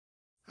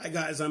Hi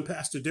guys, I'm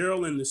Pastor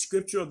Daryl, and the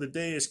scripture of the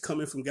day is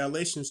coming from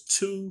Galatians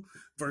 2,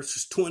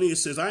 verses 20. It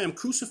says, I am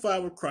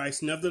crucified with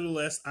Christ,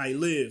 nevertheless I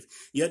live.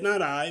 Yet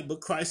not I,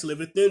 but Christ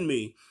liveth in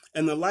me.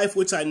 And the life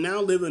which I now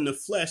live in the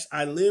flesh,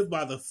 I live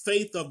by the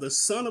faith of the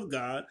Son of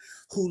God,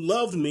 who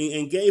loved me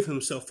and gave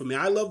himself for me.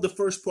 I love the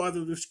first part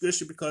of the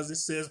scripture because it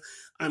says,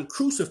 I'm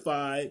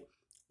crucified,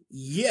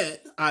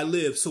 yet I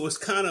live. So it's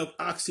kind of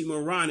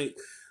oxymoronic.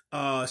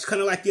 It's kind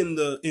of like in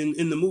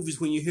the movies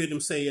when you hear them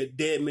say a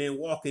dead man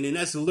walking, and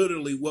that's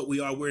literally what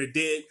we are. We're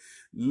dead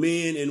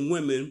men and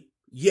women,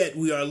 yet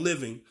we are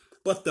living.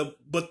 But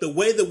the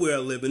way that we are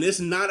living,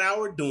 it's not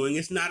our doing,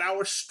 it's not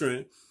our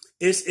strength,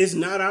 it's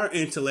not our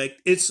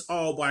intellect, it's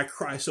all by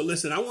Christ. So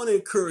listen, I want to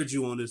encourage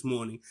you on this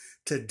morning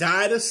to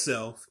die to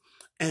self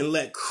and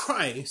let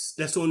Christ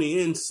that's on the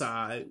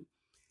inside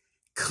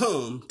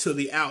come to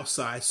the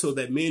outside so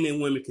that men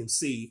and women can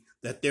see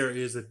that there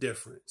is a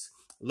difference.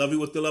 Love you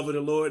with the love of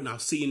the Lord, and I'll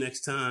see you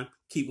next time.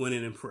 Keep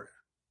winning in prayer.